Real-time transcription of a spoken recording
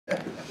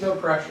No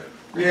pressure.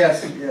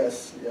 Yes,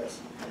 yes, yes.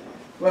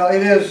 Well,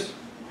 it is.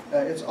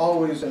 It's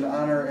always an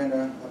honor and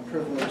a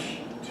privilege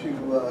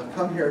to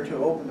come here to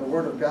open the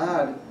Word of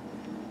God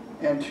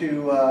and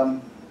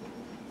to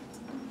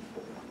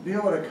be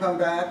able to come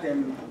back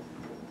and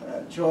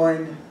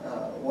join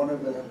one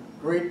of the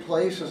great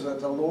places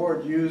that the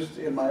Lord used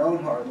in my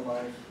own heart and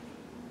life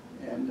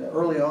and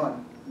early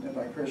on in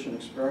my Christian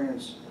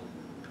experience.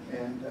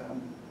 And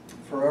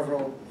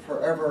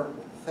forever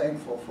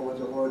thankful for what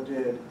the Lord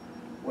did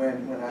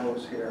when I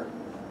was here.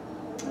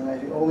 And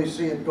I only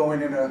see it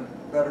going in a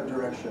better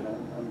direction.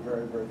 I'm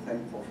very, very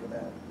thankful for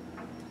that.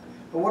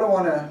 But what I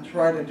want to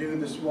try to do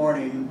this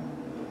morning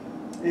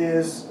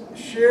is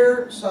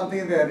share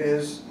something that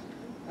is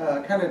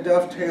kind of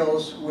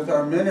dovetails with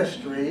our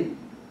ministry.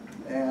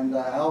 And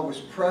I always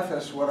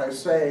preface what I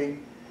say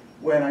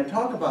when I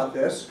talk about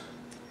this,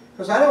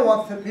 because I don't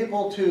want the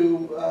people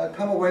to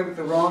come away with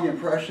the wrong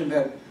impression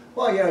that,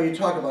 well, you know, you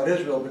talk about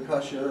Israel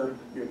because you're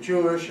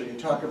Jewish, or you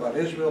talk about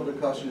Israel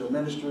because of your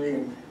ministry,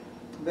 and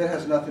that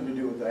has nothing to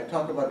do with it. I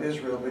talk about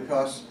Israel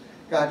because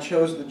God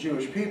chose the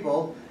Jewish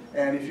people,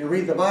 and if you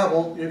read the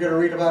Bible, you're going to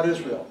read about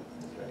Israel.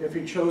 If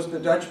He chose the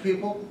Dutch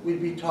people,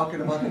 we'd be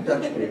talking about the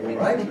Dutch people,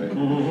 right?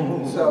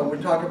 So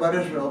we talk about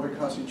Israel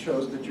because He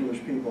chose the Jewish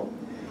people.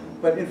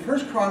 But in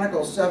 1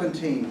 Chronicles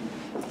 17,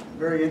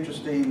 very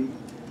interesting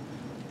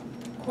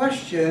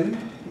question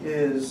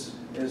is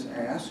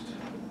asked.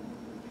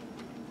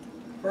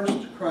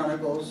 1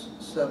 Chronicles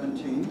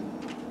 17.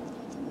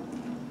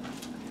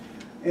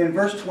 In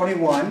verse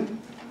 21,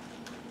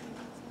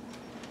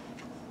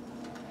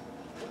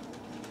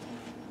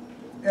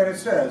 and it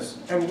says,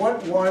 "And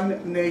what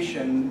one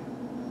nation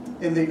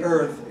in the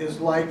earth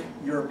is like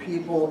your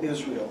people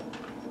Israel,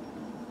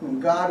 whom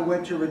God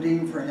went to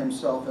redeem for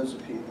Himself as a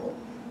people,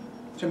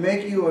 to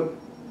make you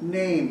a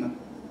name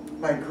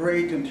by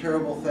great and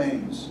terrible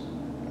things,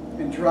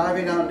 and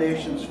driving out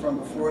nations from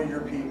before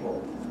your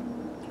people,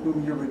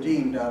 whom you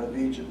redeemed out of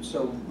Egypt."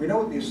 So we know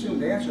what the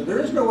assumed answer. There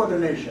is no other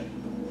nation.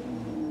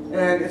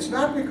 And it's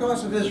not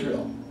because of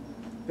Israel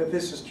that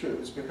this is true.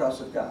 It's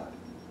because of God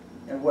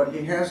and what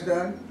He has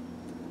done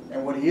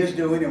and what He is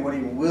doing and what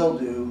He will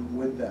do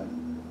with them.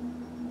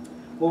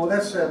 Well, with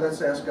that said,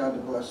 let's ask God to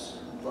bless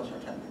our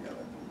time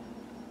together.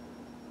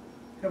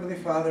 Heavenly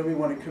Father, we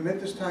want to commit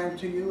this time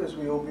to You as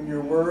we open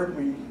Your Word.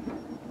 We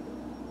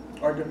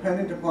are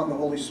dependent upon the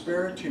Holy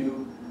Spirit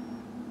to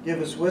give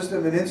us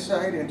wisdom and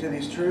insight into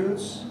these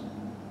truths.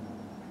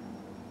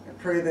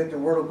 I pray that the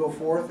Word will go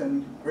forth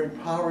in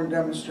great power and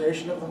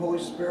demonstration of the Holy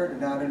Spirit,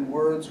 and not in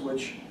words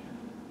which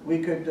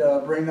we could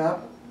bring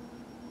up,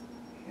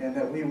 and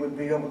that we would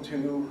be able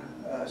to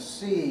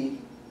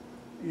see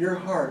Your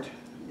heart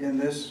in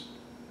this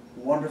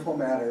wonderful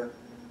matter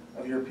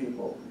of Your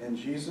people. In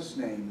Jesus'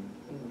 name,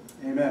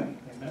 amen.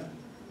 Amen.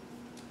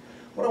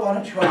 What I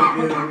want to try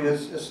to do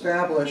is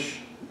establish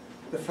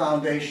the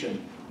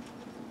foundation.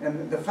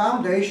 And the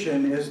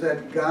foundation is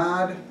that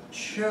God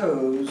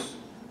chose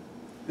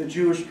the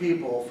Jewish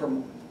people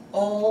from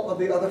all of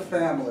the other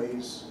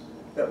families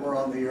that were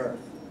on the earth.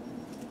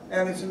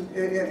 And it's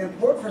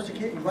important for us to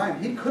keep in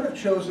mind, He could have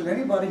chosen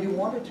anybody He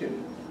wanted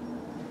to.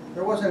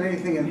 There wasn't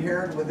anything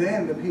inherent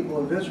within the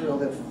people of Israel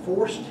that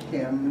forced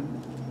Him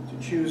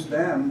to choose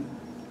them.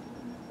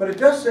 But it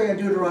does say in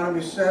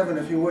Deuteronomy 7,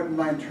 if you wouldn't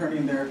mind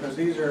turning there, because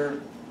these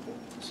are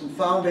some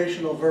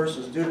foundational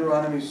verses.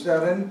 Deuteronomy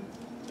 7,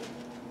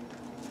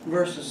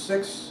 verses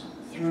 6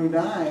 through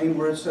 9,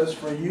 where it says,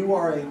 "For you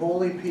are a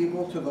holy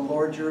people to the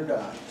Lord your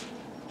God.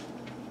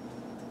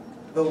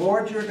 The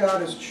Lord your God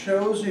has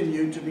chosen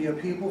you to be a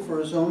people for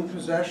His own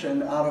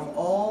possession out of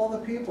all the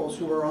peoples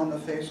who are on the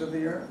face of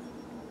the earth.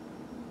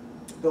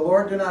 The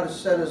Lord did not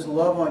set His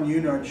love on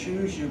you nor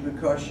choose you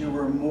because you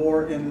were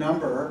more in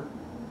number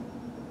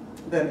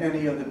than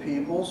any of the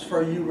peoples,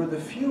 for you were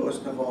the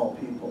fewest of all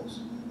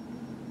peoples.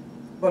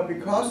 But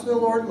because the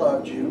Lord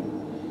loved you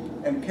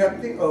and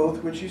kept the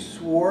oath which He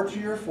swore to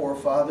your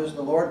forefathers,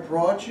 the Lord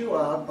brought you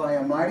out by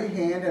a mighty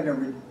hand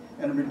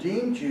and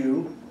redeemed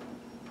you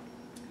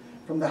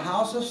from the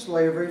house of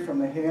slavery, from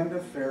the hand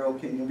of Pharaoh,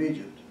 king of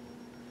Egypt.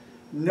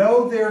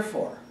 Know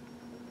therefore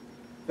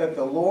that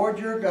the Lord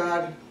your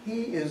God,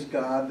 He is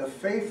God, the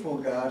faithful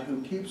God,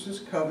 who keeps His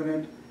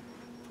covenant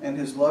and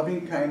His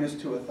loving kindness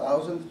to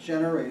 1,000th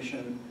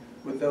generation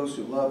with those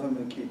who love Him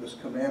and keep His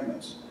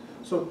commandments."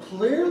 So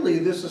clearly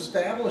this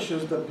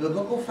establishes the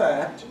biblical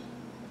fact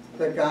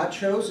that God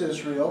chose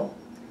Israel.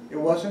 It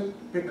wasn't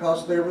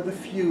because they were the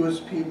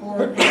fewest people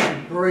or the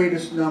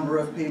greatest number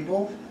of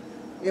people.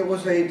 It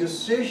was a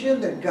decision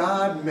that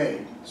God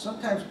made.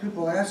 Sometimes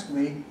people ask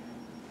me,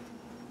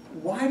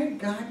 why did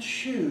God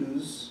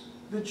choose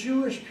the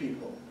Jewish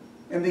people?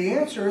 And the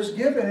answer is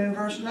given in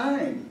verse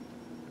 9.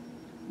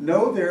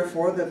 "Know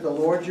therefore that the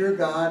Lord your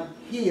God,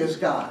 He is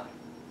God."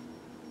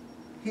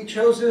 He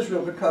chose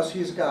Israel because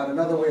He's God.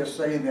 Another way of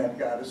saying that,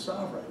 God is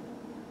sovereign.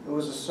 It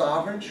was a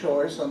sovereign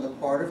choice on the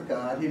part of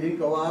God. He didn't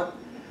go out,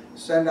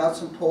 send out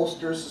some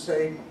pollsters to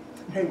say,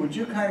 "Hey, would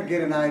you kind of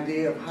get an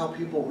idea of how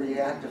people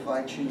react if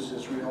I choose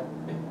Israel?"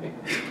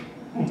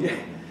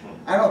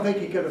 I don't think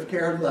he could have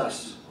cared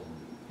less.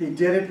 He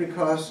did it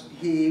because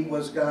he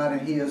was God,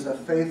 and he is a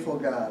faithful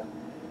God.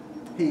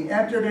 He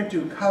entered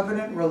into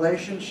covenant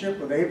relationship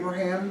with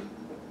Abraham,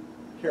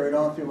 carried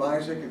on through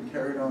Isaac, and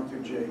carried on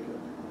through Jacob.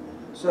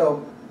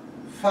 So,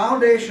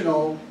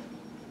 foundational,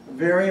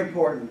 very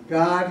important.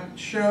 God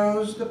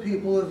chose the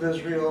people of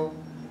Israel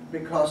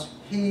because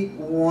he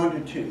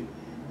wanted to.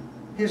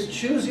 His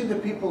choosing the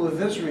people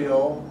of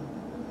Israel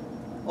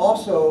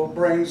also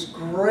brings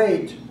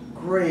great,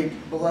 great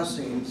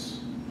blessings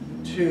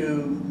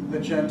to the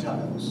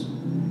Gentiles.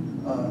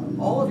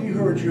 All of you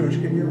who are Jewish,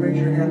 can you raise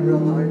your hand real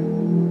high?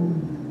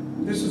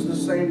 This is the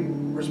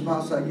same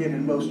response I get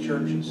in most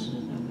churches.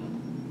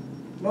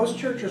 Most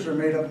churches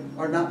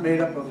are not made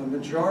up of a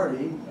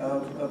majority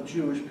of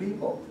Jewish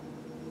people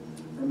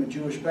from a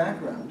Jewish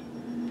background.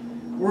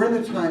 We're in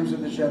the times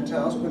of the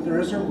Gentiles, but there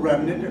is a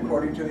remnant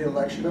according to the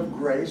election of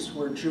grace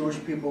where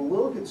Jewish people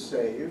will get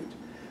saved.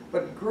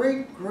 But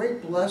great,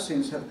 great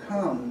blessings have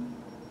come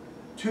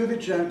to the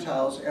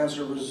Gentiles as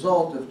a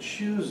result of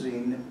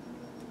choosing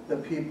the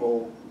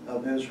people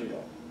of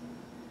Israel.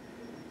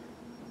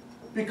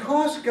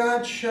 Because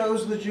God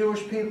chose the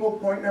Jewish people,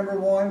 point number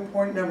one.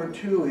 Point number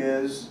two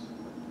is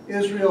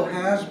Israel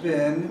has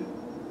been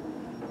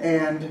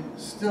and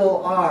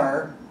still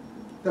are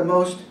the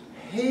most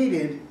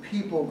hated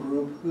people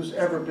group who's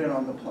ever been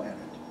on the planet.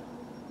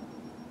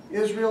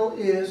 Israel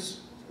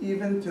is,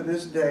 even to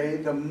this day,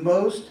 the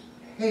most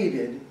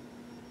hated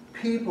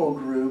people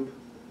group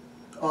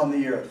on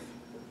the earth.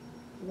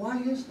 Why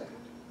is that?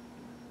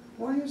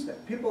 Why is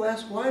that? People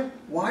ask,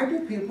 why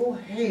do people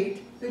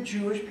hate the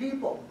Jewish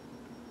people?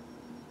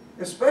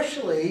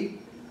 Especially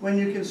when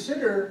you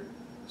consider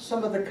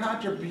some of the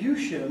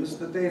contributions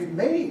that they've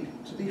made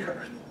to the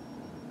earth.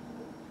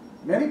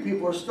 Many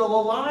people are still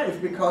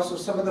alive because of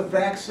some of the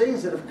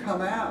vaccines that have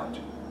come out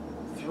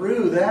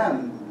through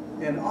them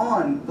and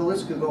on. The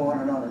list could go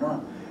on and on and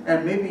on.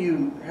 And maybe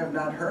you have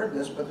not heard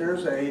this, but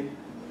there's a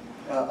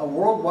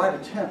worldwide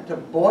attempt to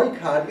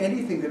boycott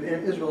anything that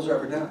Israel's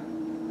ever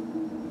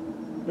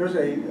done. There's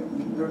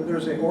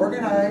an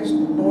organized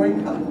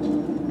boycott.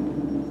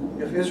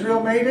 If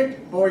Israel made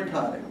it,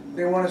 boycott it.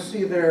 They want to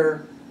see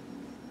their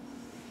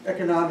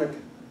economic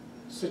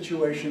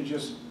situation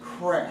just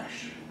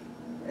crash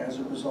as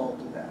a result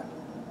of that.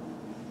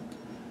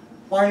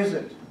 Why is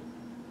it?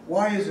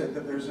 Why is it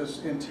that there's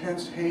this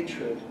intense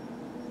hatred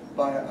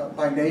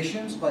by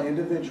nations, by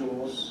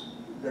individuals,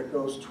 that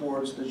goes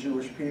towards the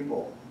Jewish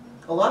people?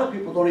 A lot of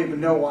people don't even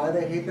know why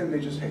they hate them, they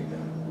just hate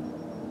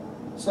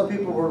them. Some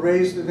people were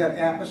raised in that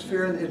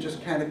atmosphere and it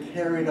just kind of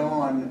carried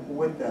on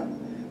with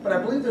them. But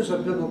I believe there's a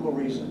biblical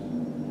reason.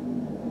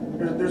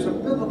 There's a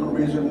biblical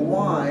reason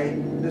why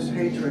this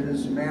hatred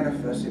is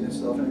manifesting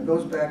itself, and it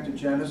goes back to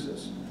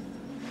Genesis.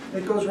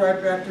 It goes right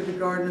back to the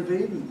Garden of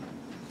Eden,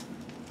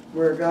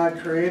 where God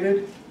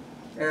created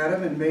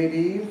Adam and made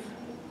Eve,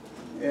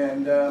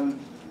 and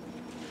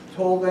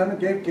told them,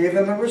 gave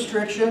them a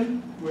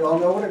restriction. We all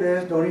know what it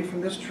is: don't eat from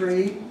this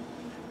tree.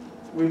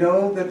 We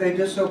know that they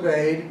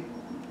disobeyed.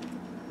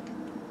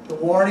 The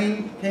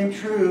warning came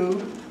true.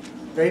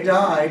 They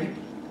died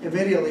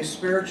immediately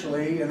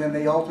spiritually, and then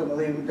they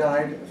ultimately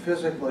died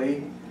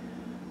physically.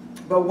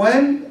 But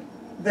when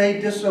they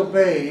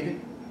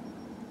disobeyed,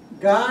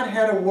 God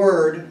had a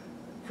word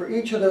for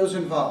each of those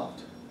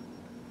involved.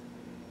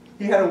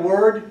 He had a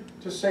word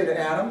to say to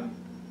Adam.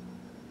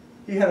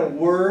 He had a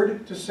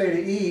word to say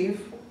to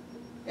Eve.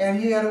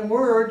 And he had a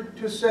word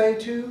to say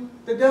to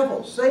the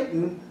devil,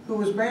 Satan, who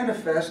was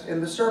manifest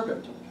in the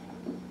serpent.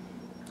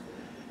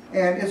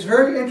 And it's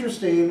very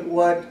interesting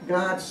what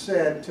God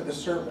said to the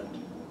serpent.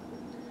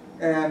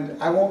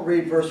 And I won't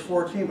read verse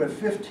 14, but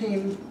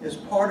 15 is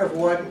part of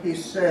what he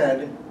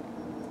said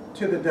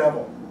to the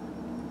devil.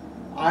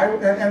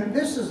 And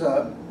this is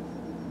a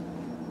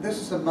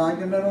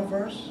monumental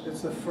verse.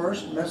 It's the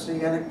first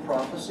messianic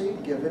prophecy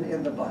given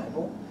in the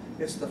Bible.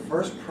 It's the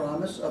first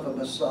promise of a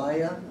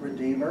Messiah,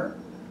 Redeemer.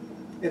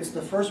 It's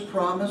the first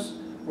promise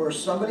where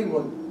somebody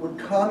would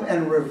come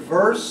and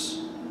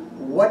reverse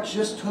what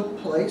just took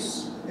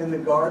place in the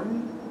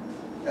garden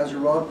as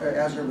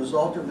a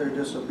result of their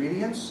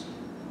disobedience.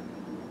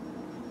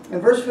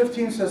 And verse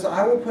 15 says,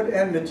 I will put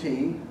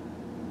enmity,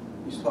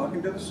 he's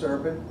talking to the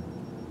serpent,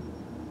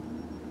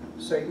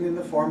 Satan in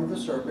the form of the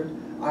serpent,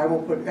 I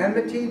will put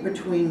enmity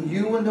between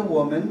you and the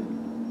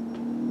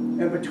woman,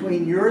 and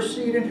between your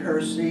seed and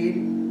her seed.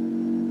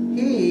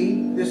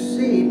 He, the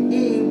seed,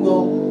 he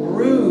will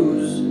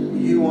bruise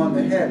you on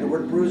the head. The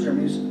word bruiser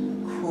means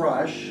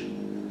crush.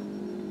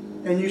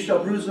 And you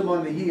shall bruise him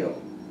on the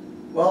heel.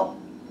 Well,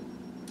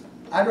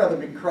 I'd rather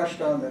be bruised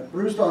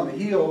on the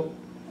heel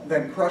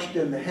than crushed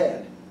in the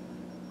head.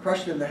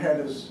 Crushed in the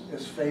head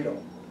is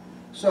fatal.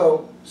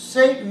 So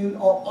Satan,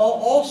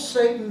 all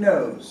Satan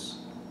knows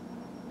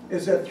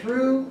is that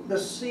through the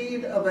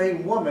seed of a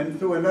woman,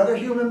 through another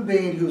human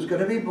being who's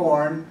going to be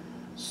born,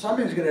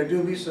 something's going to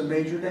do me some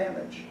major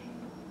damage.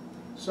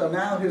 So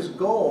now his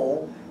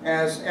goal,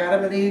 as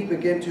Adam and Eve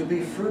begin to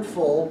be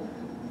fruitful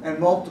and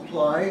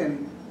multiply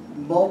and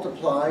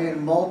multiply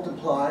and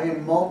multiply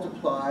and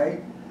multiply,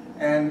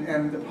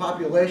 and the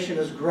population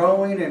is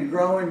growing and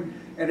growing,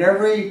 and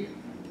every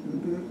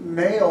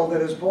male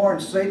that is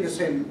born, Satan is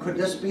saying, could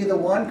this be the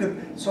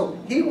one? So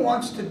he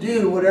wants to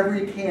do whatever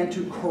he can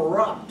to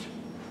corrupt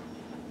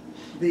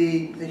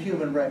the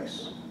human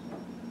race.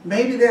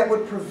 Maybe that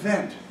would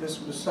prevent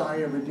this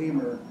Messiah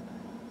Redeemer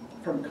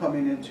from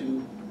coming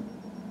into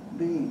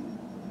being.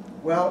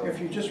 Well, if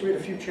you just read a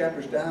few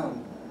chapters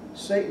down,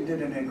 Satan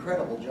did an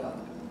incredible job.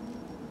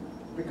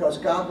 Because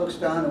God looks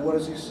down and what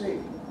does he see?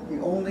 He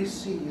only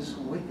sees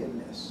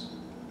wickedness.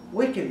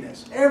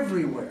 Wickedness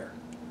everywhere.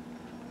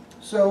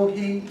 So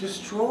he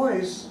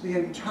destroys the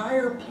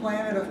entire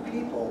planet of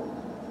people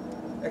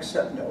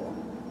except Noah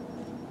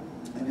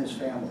and his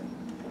family.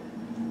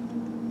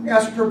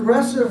 As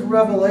progressive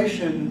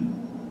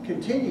revelation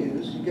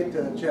continues, you get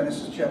to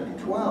Genesis chapter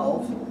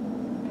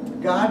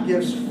 12, God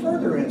gives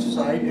further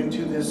insight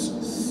into this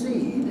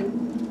seed,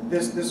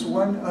 this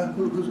one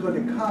who's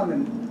going to come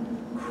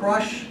and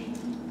crush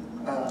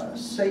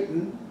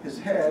Satan, his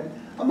head,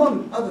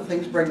 among other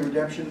things, bring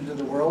redemption into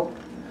the world.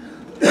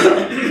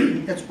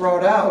 It's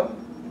brought out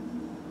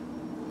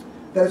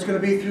that it's going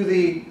to be through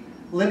the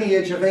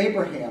lineage of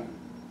Abraham,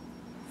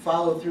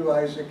 followed through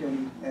Isaac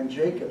and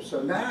Jacob.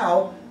 So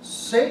now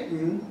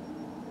Satan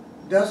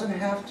doesn't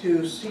have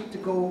to seek to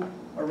go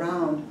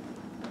around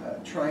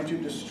trying to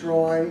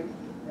destroy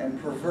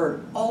and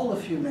pervert all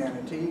of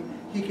humanity.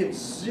 He can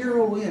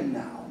zero in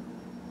now.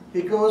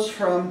 He goes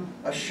from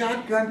a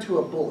shotgun to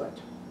a bullet,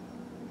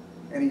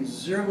 and he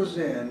zeroes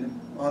in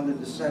on the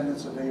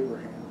descendants of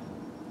Abraham.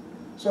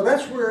 So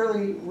that's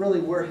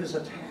really where his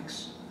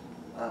attacks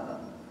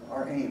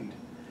are aimed.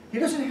 He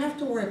doesn't have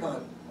to worry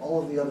about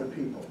all of the other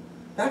people.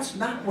 That's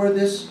not where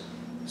this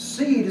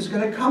seed is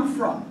going to come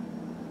from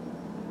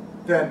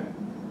that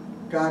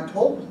God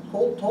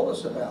told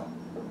us about,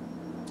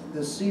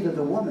 the seed of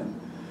the woman.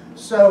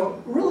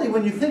 So really,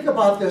 when you think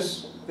about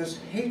this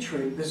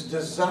hatred, this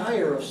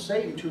desire of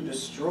Satan to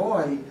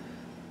destroy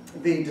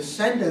the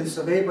descendants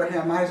of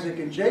Abraham, Isaac,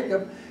 and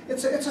Jacob,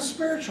 it's a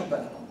spiritual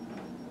battle.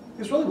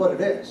 It's really what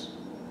it is.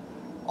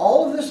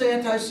 All of this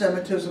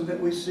anti-Semitism that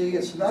we see,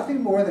 it's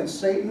nothing more than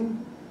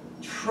Satan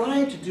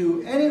trying to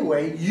do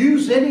anyway,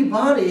 use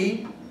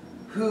anybody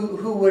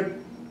who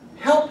would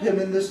help him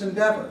in this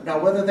endeavor. Now,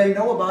 whether they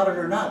know about it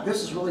or not,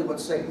 this is really what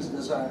Satan's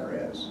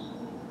desire is.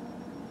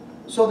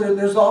 So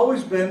there's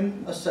always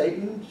been a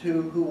Satan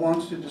who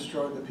wants to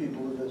destroy the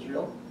people of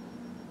Israel.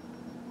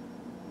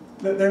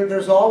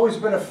 There's always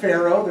been a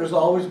Pharaoh. There's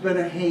always been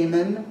a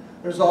Haman.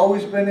 There's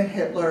always been a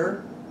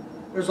Hitler.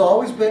 There's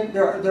always been,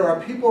 there are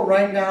people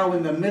right now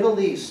in the Middle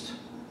East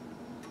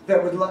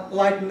that would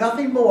like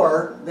nothing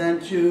more than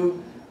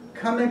to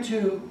come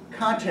into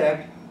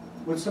contact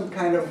with some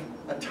kind of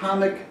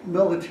atomic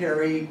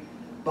military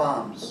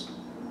bombs.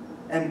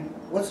 And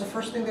what's the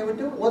first thing they would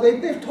do? Well,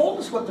 they've told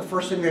us what the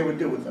first thing they would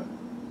do with them.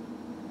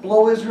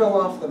 Blow Israel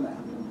off the map.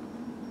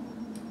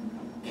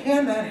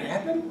 Can that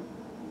happen?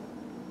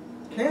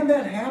 Can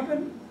that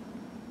happen?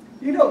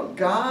 You know,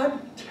 God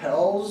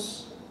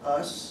tells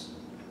us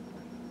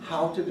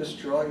how to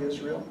destroy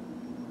Israel.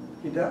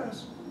 He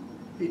does.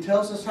 He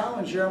tells us how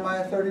in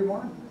Jeremiah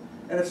 31.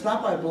 And it's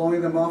not by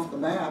blowing them off the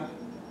map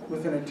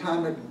with an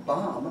atomic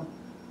bomb.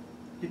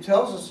 He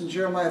tells us in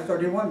Jeremiah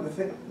 31,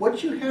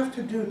 what you have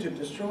to do to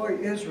destroy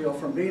Israel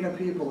from being a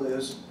people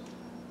is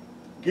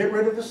get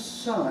rid of the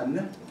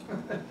sun,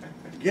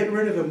 get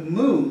rid of the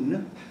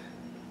moon,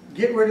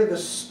 get rid of the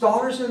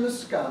stars in the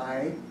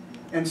sky,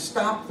 and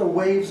stop the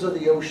waves of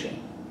the ocean.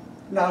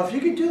 Now, if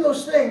you can do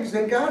those things,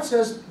 then God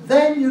says,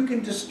 then you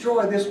can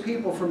destroy this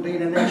people from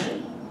being a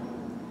nation.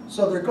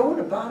 So they're going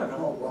about it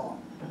all wrong.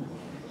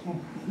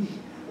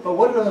 But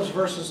what do those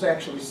verses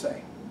actually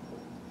say?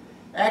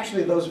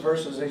 Actually, those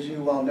verses, as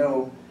you well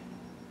know,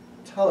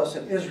 tell us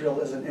that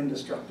Israel is an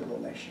indestructible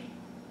nation.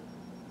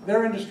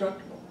 They're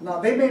indestructible. Now,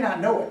 they may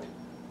not know it.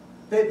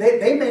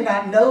 They may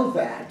not know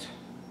that.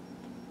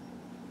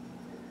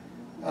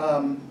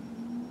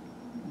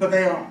 But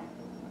they are.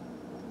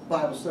 The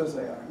Bible says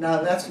they are.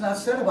 Now, that's not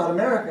said about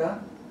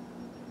America.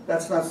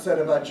 That's not said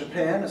about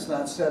Japan. It's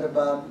not said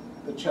about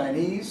the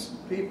Chinese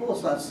people.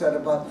 It's not said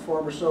about the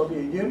former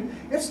Soviet Union.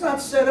 It's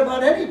not said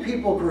about any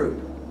people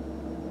group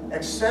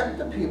except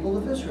the people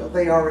of Israel.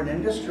 They are an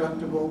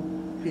indestructible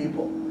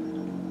people.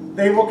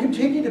 They will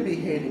continue to be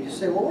hated. You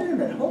say, well, wait a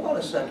minute, hold on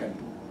a second.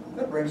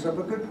 That brings up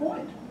a good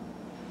point.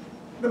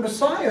 The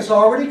Messiah has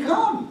already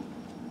come.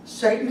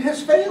 Satan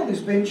has failed.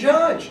 He's been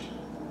judged.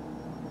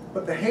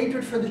 But the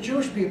hatred for the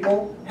Jewish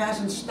people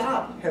hasn't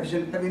stopped. Have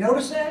you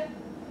noticed that?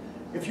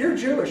 If you're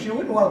Jewish, you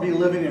wouldn't want to be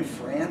living in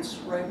France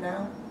right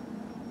now,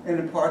 and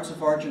in parts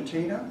of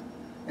Argentina,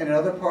 and in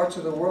other parts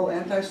of the world.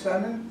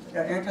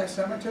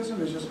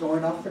 Anti-Semitism is just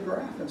going off the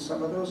graph in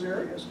some of those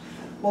areas.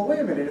 Well, wait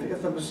a minute.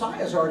 If the Messiah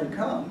has already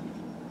come,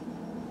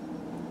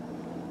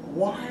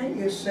 why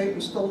is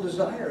Satan still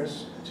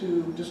desirous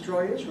to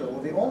destroy Israel?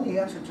 Well, the only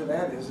answer to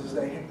that is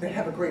they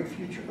have a great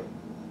future,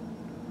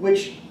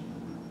 which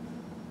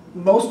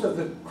most of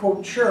the,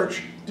 quote,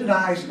 church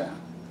denies now.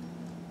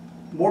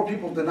 More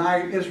people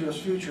deny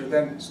Israel's future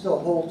than still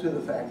hold to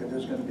the fact that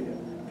there's going to be a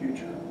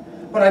future.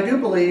 But I do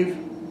believe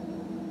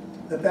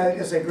that that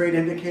is a great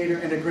indicator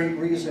and a great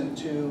reason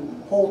to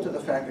hold to the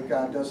fact that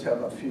God does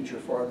have a future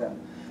for them.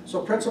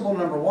 So principle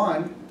number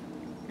one,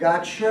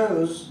 God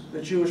chose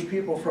the Jewish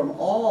people from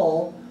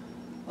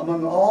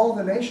among all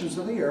the nations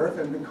of the earth,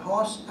 and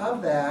because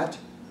of that,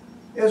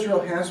 Israel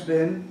has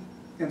been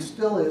and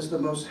still is the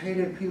most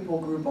hated people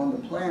group on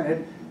the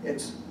planet.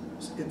 It's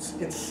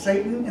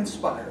Satan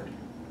inspired.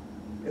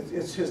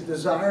 It's his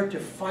desire to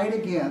fight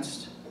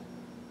against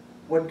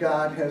what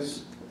God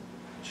has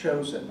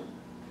chosen.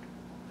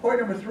 Point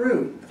number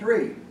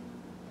three.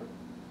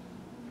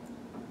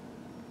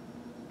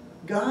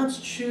 God's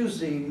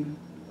choosing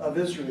of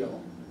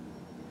Israel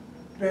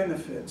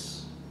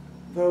benefits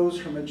those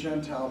from a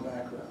Gentile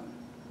background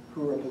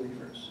who are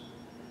believers.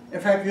 In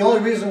fact, the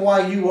only reason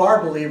why you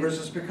are believers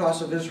is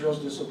because of Israel's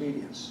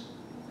disobedience.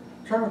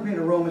 Turn with me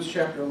to Romans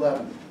chapter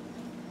 11.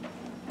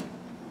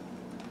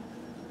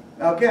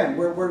 Now again,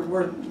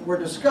 we're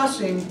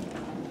discussing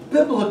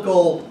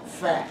biblical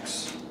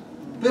facts,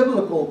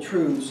 biblical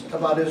truths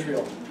about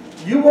Israel.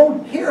 You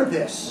won't hear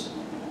this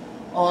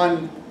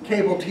on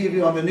cable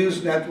TV, on the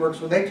news networks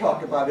when they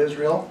talk about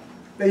Israel.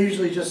 They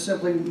usually just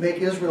simply make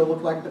Israel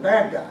look like the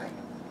bad guy.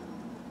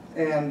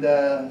 And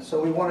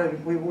so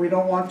we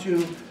don't want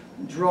to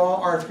draw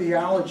our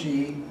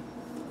theology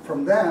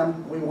from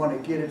them. We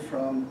want to get it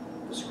from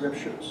the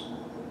Scriptures.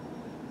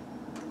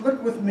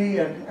 Look with me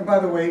at, and by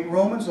the way,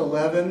 Romans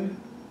 11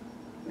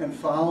 and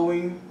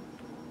following,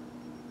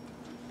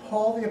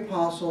 Paul the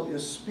Apostle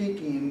is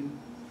speaking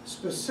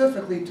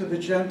specifically to the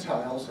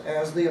Gentiles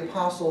as the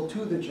Apostle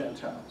to the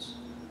Gentiles.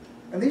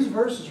 And these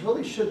verses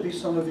really should be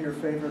some of your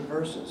favorite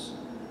verses.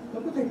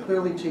 Look what they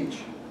clearly teach.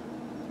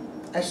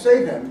 I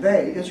say then,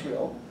 they,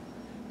 Israel,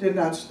 did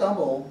not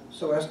stumble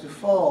so as to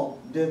fall,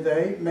 did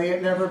they? May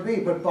it never be.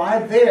 But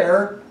by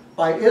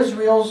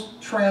Israel's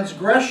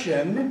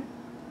transgression,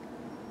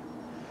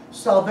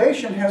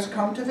 salvation has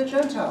come to the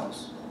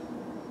Gentiles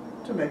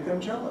to make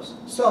them jealous.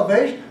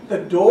 Salvation, the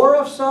door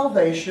of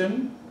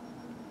salvation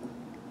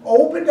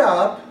opened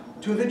up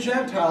to the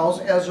Gentiles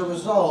as a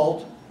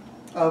result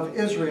of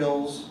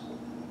Israel's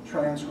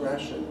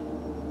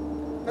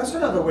transgression. That's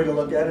another way to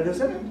look at it,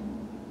 isn't it?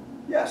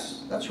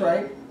 Yes, that's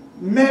right.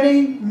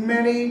 Many,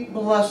 many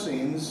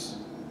blessings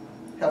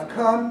have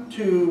come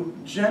to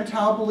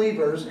Gentile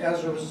believers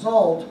as a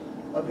result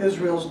of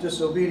Israel's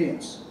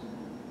disobedience.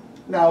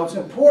 Now, it's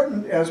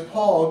important as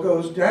Paul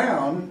goes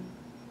down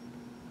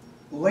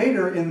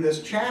later in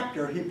this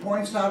chapter, he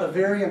points out a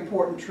very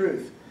important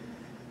truth.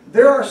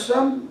 There are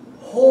some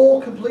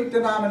whole complete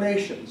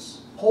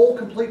denominations, whole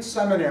complete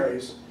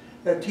seminaries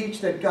that teach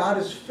that God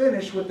is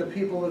finished with the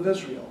people of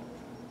Israel.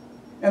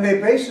 And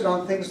they base it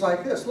on things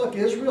like this. Look,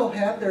 Israel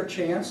had their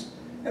chance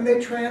and they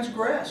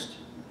transgressed.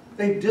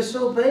 They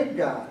disobeyed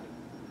God.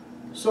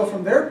 So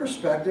from their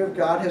perspective,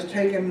 God has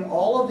taken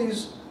all of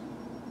these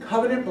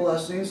covenant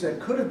blessings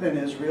that could have been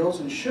Israel's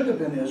and should have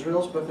been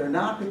Israel's, but they're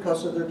not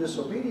because of their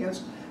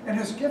disobedience, and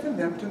has given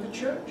them to the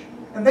church.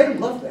 And they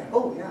love that.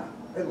 Oh yeah,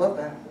 they love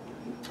that.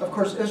 Of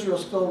course, Israel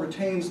still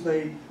retains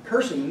the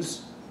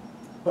cursings,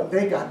 but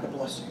they got the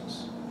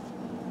blessings.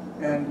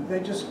 And they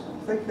just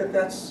think that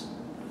that's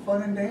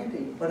fun and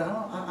dandy, but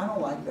I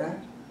don't like that.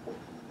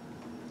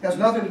 It has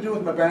nothing to do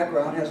with my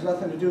background, has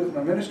nothing to do with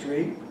my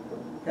ministry,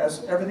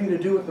 has everything to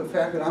do with the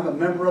fact that I'm a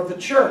member of the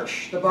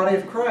church, the body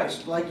of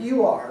Christ, like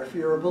you are if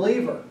you're a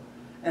believer.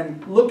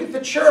 And look at the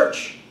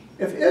church.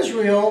 If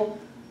Israel's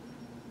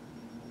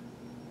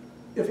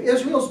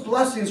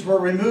blessings were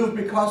removed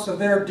because of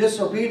their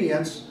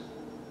disobedience,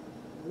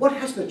 what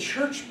has the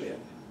church been?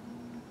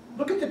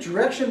 Look at the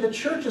direction the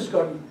church is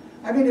going.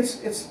 I mean,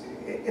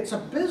 it's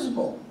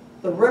abysmal.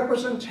 The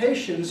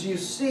representations you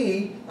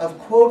see of,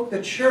 quote,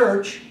 the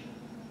church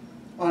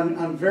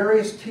on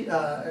various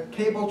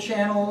cable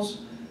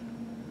channels,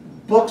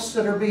 books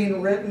that are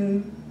being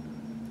written,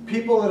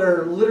 people that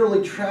are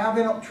literally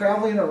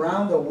traveling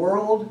around the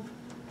world,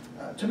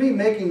 to me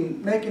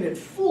making it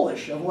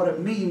foolish of what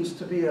it means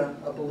to be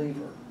a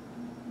believer.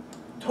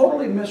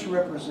 Totally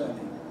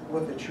misrepresenting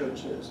what the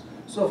church is.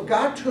 So if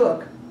God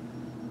took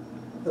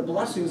the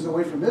blessings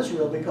away from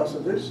Israel because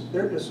of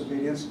their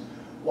disobedience,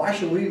 why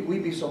should we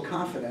be so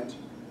confident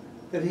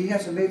that He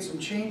hasn't made some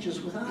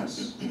changes with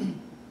us?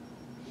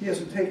 He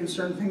hasn't taken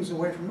certain things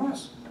away from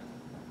us.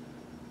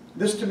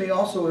 This to me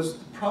also is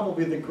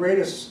probably the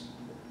greatest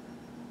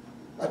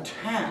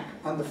attack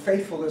on the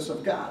faithfulness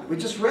of God. We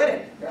just read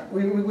it.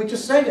 We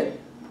just said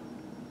it.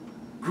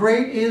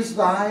 Great is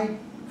thy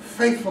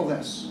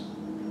faithfulness.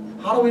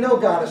 How do we know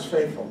God is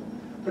faithful?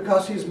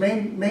 Because He's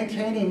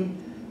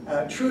maintaining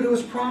true to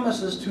His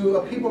promises to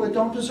a people that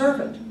don't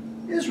deserve it.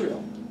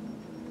 Israel.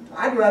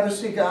 I'd rather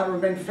see God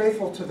remain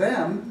faithful to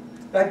them.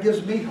 That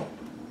gives me hope.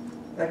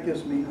 That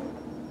gives me hope.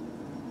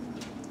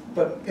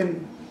 But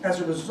as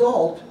a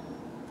result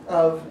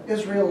of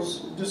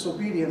Israel's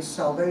disobedience,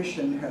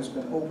 salvation has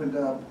been opened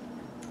up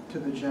to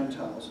the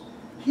Gentiles.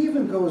 He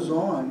even goes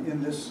on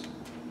in this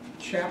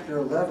chapter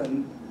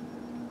 11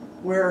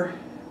 where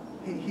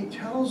he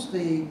tells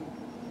the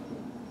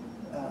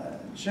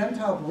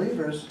Gentile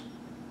believers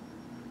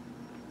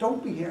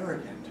don't be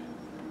arrogant.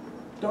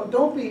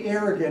 Don't be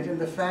arrogant in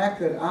the fact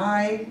that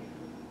I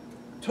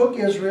took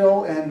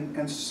Israel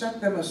and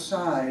set them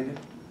aside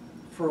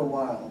for a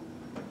while.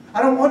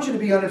 I don't want you to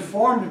be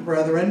uninformed,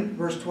 brethren,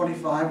 verse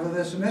 25, of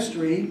this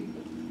mystery,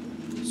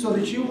 so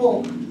that you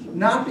will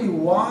not be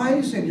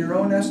wise in your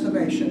own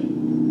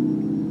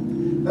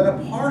estimation, that a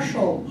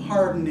partial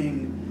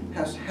hardening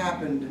has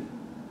happened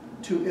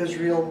to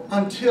Israel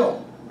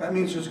until, that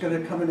means there's going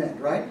to come an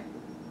end, right?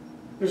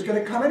 There's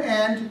going to come an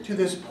end to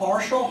this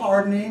partial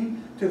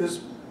hardening, to this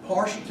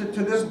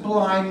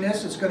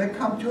blindness. It's going to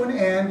come to an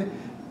end,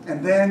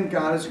 and then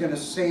God is going to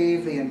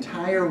save the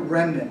entire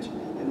remnant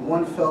in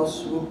one fell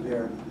swoop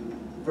there.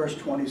 Verse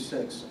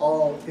 26,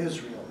 all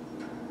Israel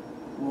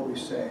will be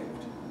saved.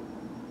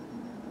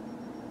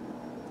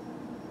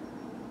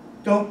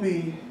 Don't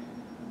be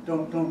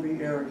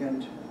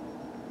arrogant,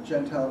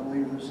 Gentile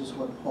believers, is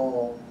what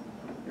Paul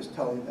is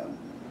telling them.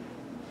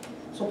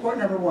 So point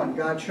number one,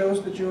 God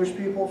chose the Jewish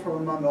people from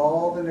among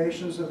all the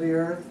nations of the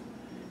earth.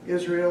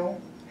 Israel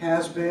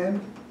has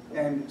been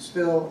and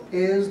still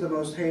is the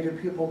most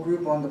hated people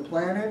group on the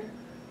planet.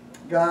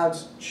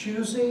 God's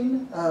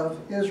choosing of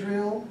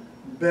Israel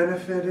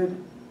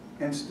benefited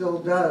and still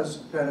does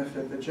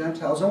benefit the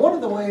Gentiles. And one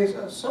of the ways,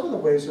 some of the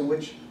ways in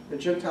which the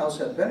Gentiles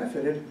have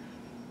benefited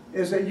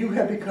is that you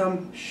have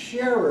become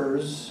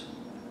sharers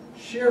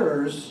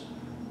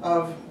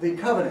of the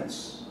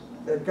covenants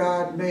that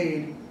God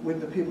made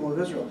with the people of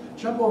Israel.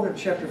 Jump over to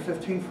chapter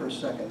 15 for a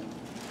second.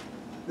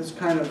 This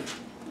kind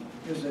of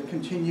is a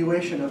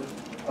continuation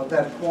of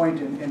that point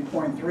in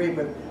point 3,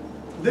 but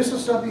this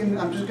is something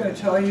I'm just going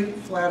to tell you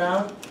flat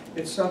out.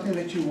 It's something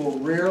that you will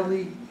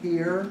rarely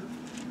hear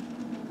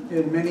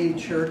in many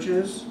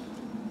churches.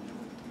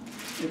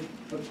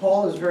 But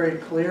Paul is very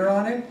clear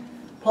on it.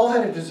 Paul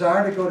had a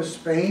desire to go to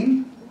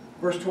Spain,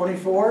 verse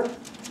 24.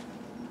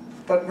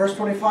 But verse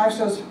 25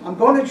 says, I'm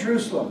going to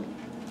Jerusalem.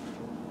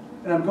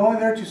 And I'm going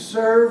there to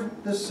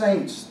serve the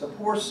saints, the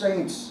poor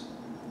saints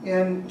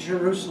in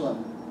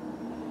Jerusalem.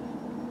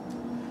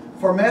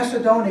 For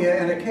Macedonia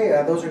and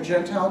Achaia, those are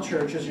Gentile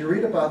churches. You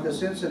read about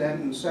this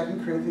incident in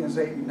 2 Corinthians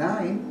 8 and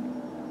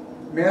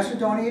 9.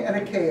 Macedonia and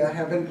Achaia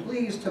have been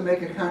pleased to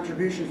make a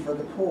contribution for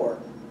the poor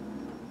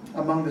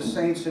among the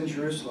saints in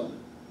Jerusalem.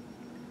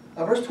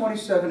 Verse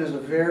 27 is a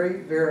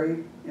very,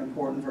 very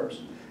important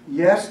verse.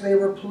 Yes, they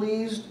were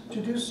pleased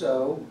to do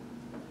so.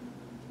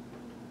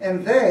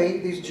 And they,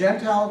 these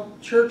Gentile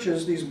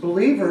churches, these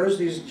believers,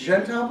 these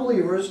Gentile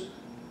believers,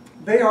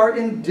 they are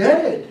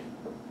indebted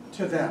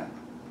to them.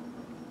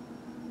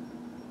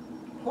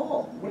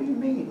 Paul, what do you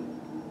mean?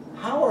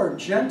 How are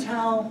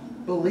Gentile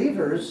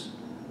believers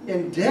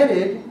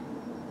indebted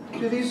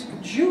to these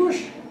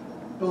Jewish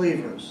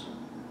believers?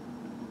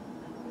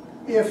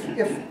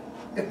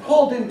 If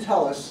Paul didn't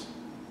tell us,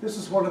 this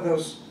is one of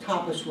those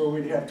topics where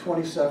we'd have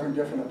 27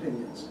 different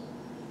opinions.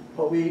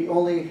 But we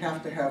only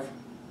have to have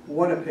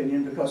one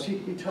opinion because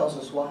he tells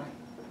us why.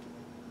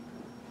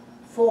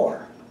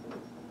 For,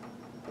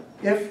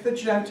 if the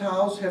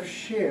Gentiles have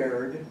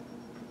shared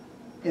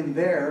in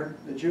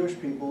the Jewish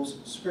people's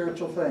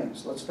spiritual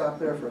things. Let's stop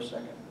there for a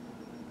second.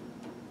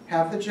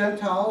 Have the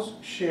Gentiles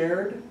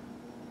shared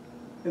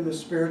in the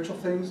spiritual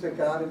things that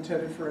God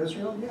intended for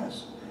Israel?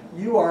 Yes.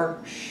 You are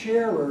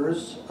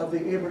sharers of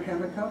the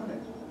Abrahamic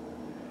covenant.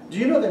 Do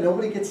you know that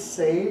nobody gets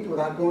saved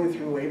without going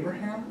through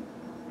Abraham?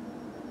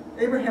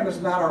 Abraham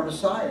is not our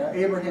Messiah.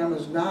 Abraham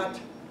is not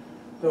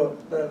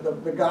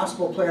the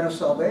gospel plan of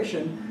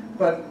salvation,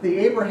 but the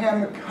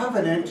Abrahamic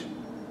covenant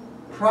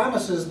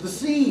promises the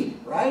seed,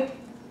 right?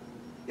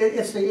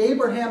 It's the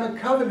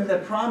Abrahamic covenant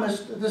that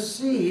promised the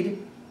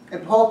seed,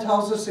 and Paul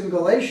tells us in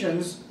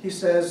Galatians, he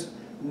says,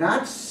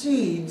 not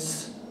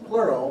seeds,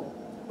 plural,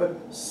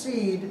 but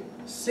seed,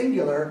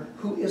 singular,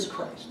 who is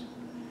Christ.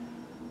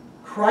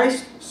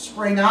 Christ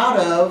sprang out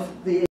of the